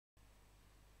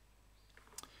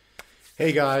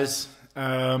Hey guys,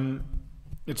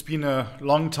 it's been a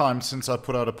long time since I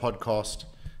put out a podcast,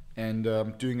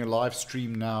 and doing a live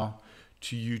stream now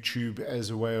to YouTube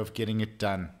as a way of getting it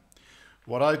done.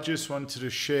 What I just wanted to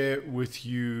share with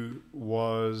you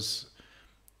was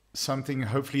something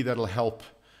hopefully that'll help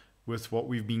with what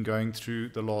we've been going through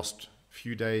the last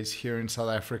few days here in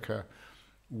South Africa,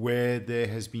 where there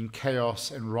has been chaos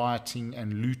and rioting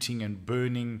and looting and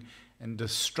burning and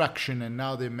destruction, and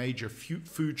now there are major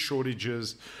food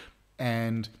shortages,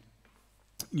 and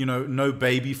no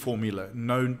baby formula,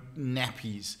 no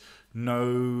nappies,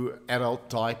 no adult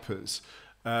diapers,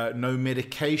 no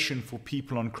medication for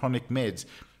people on chronic meds.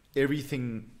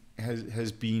 Everything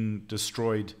has been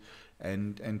destroyed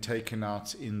and taken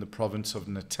out in the province of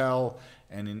Natal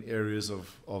and in areas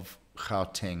of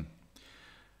Gauteng.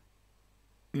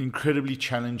 Incredibly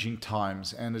challenging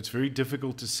times, and it's very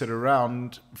difficult to sit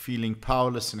around feeling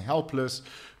powerless and helpless,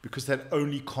 because that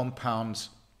only compounds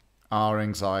our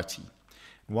anxiety.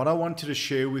 What I wanted to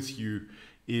share with you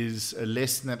is a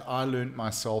lesson that I learned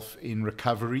myself in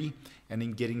recovery and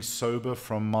in getting sober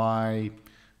from my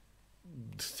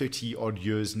 30 odd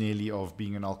years nearly of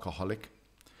being an alcoholic.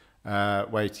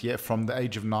 From the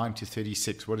age of 9 to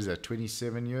 36, what is that,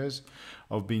 27 years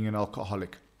of being an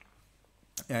alcoholic.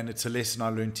 And it's a lesson I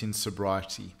learned in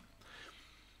sobriety.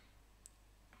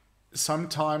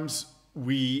 Sometimes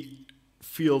we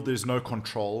feel there's no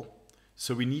control,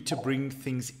 so we need to bring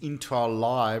things into our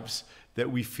lives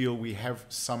that we feel we have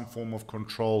some form of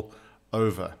control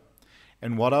over.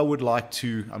 And what I would like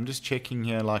to, I'm just checking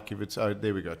here, like if it's, oh,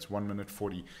 there we go, it's 1 minute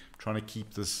 40. I'm trying to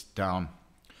keep this down.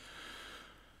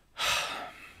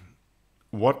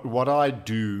 What I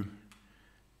do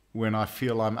when I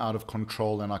feel I'm out of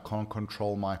control and I can't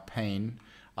control my pain,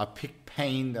 I pick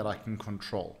pain that I can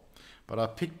control. But I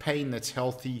pick pain that's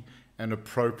healthy and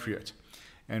appropriate.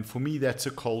 And for me, that's a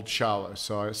cold shower.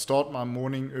 So I start my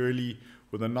morning early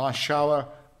with a nice shower.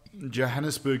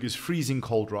 Johannesburg is freezing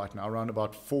cold right now, around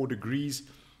about 4 degrees.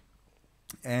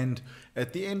 And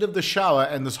at the end of the shower,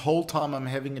 and this whole time I'm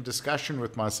having a discussion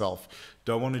with myself,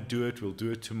 don't want to do it, we'll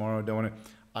do it tomorrow, don't want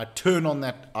to. I turn on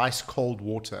that ice cold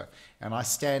water and I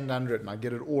stand under it, and I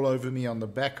get it all over me on the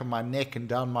back of my neck and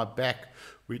down my back,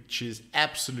 which is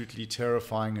absolutely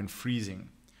terrifying and freezing.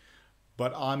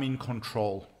 But I'm in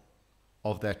control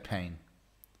of that pain.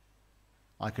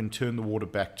 I can turn the water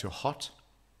back to hot.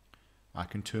 I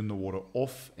can turn the water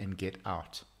off and get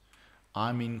out.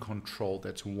 I'm in control.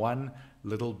 That's one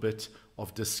little bit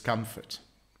of discomfort.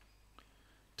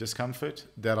 Discomfort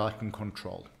that I can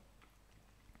control.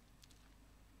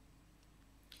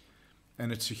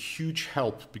 And it's a huge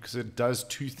help, because it does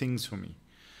two things for me.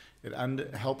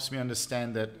 It helps me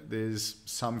understand that there's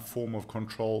some form of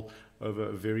control over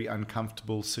a very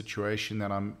uncomfortable situation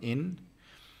that I'm in.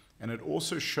 And it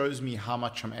also shows me how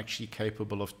much I'm actually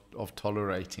capable of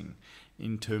tolerating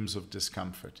in terms of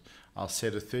discomfort. I'll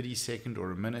set a 30-second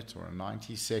or a minute or a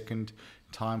 90-second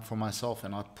time for myself,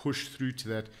 and I push through to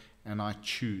that, and I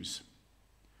choose.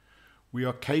 We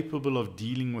are capable of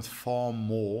dealing with far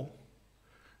more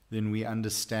than we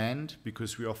understand,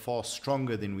 because we are far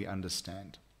stronger than we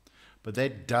understand. But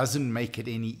that doesn't make it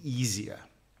any easier.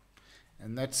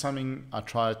 And that's something I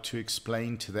try to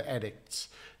explain to the addicts,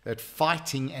 that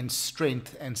fighting and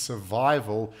strength and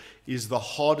survival is the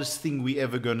hardest thing we're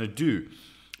ever going to do,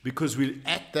 because we're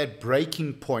at that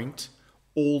breaking point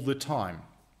all the time.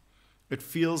 It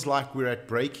feels like we're at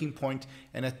breaking point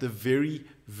and at the very,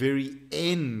 very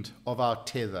end of our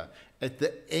tether, at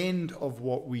the end of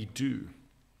what we do.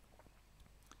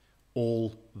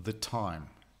 All the time.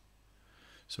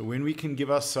 So when we can give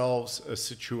ourselves a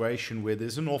situation where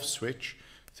there's an off switch,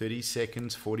 30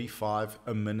 seconds, 45,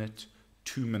 a minute,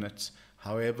 2 minutes,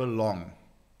 however long,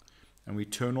 and we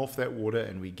turn off that water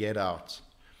and we get out,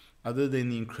 other than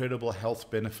the incredible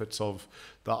health benefits of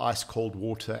the ice cold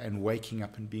water and waking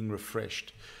up and being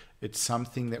refreshed, it's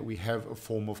something that we have a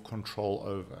form of control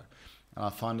over. And I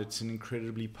find it's an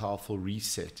incredibly powerful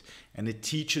reset. And it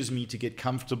teaches me to get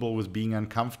comfortable with being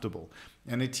uncomfortable.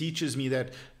 And it teaches me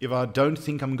that if I don't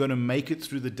think I'm going to make it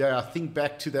through the day, I think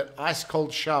back to that ice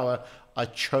cold shower I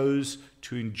chose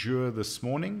to endure this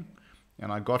morning.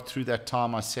 And I got through that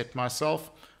time I set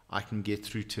myself. I can get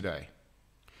through today.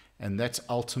 And that's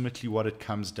ultimately what it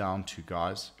comes down to,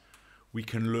 guys. We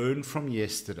can learn from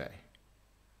yesterday.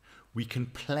 We can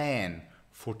plan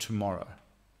for tomorrow.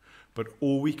 But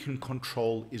all we can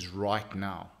control is right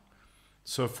now.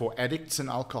 So for addicts and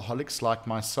alcoholics like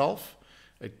myself,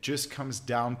 it just comes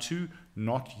down to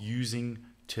not using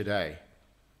today.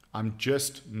 I'm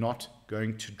just not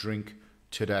going to drink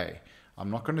today.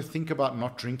 I'm not going to think about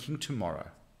not drinking tomorrow.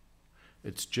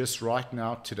 It's just right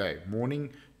now, today,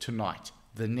 morning to night,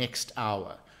 the next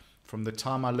hour, from the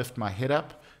time I lift my head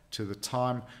up to the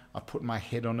time I put my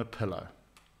head on a pillow.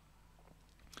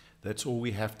 That's all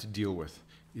we have to deal with,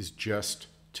 is just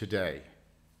today.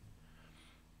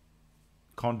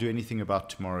 Can't do anything about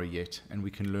tomorrow yet, and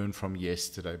we can learn from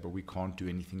yesterday, but we can't do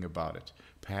anything about it,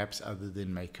 perhaps other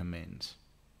than make amends.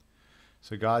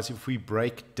 So guys, if we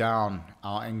break down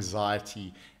our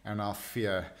anxiety and our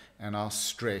fear and our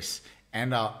stress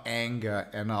and our anger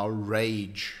and our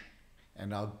rage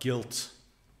and our guilt,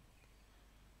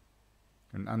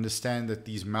 and understand that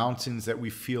these mountains that we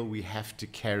feel we have to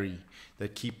carry,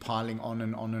 that keep piling on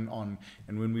and on and on,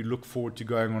 and when we look forward to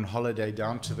going on holiday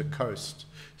down to the coast,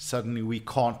 suddenly we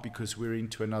can't because we're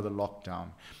into another lockdown.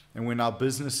 And when our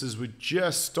businesses were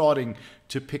just starting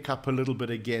to pick up a little bit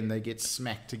again, they get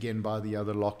smacked again by the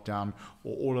other lockdown,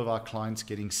 or all of our clients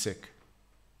getting sick.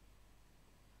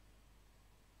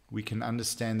 We can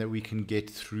understand that we can get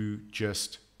through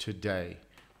just today.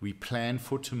 We plan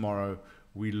for tomorrow.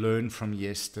 We learn from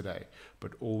yesterday,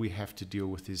 but all we have to deal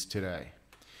with is today.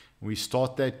 We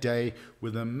start that day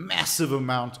with a massive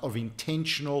amount of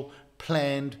intentional,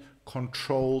 planned,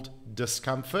 controlled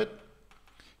discomfort.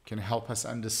 Can help us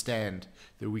understand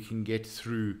that we can get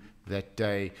through that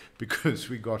day because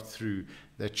we got through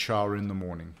that shower in the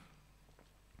morning.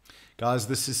 Guys,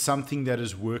 this is something that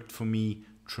has worked for me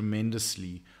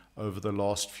tremendously over the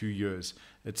last few years.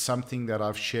 It's something that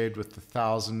I've shared with the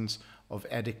thousands of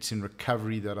addicts in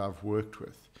recovery that I've worked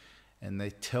with. And they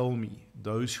tell me,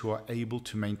 those who are able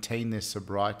to maintain their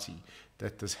sobriety,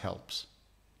 that this helps.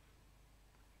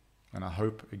 And I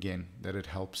hope, again, that it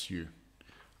helps you.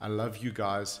 I love you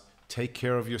guys. Take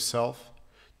care of yourself.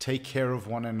 Take care of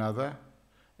one another.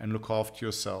 And look after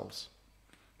yourselves.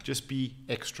 Just be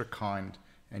extra kind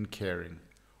and caring.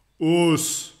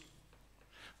 Oos!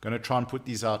 I'm going to try and put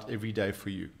these out every day for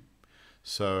you.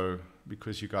 So,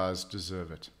 because you guys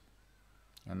deserve it.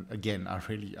 And again, I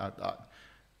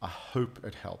hope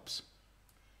it helps.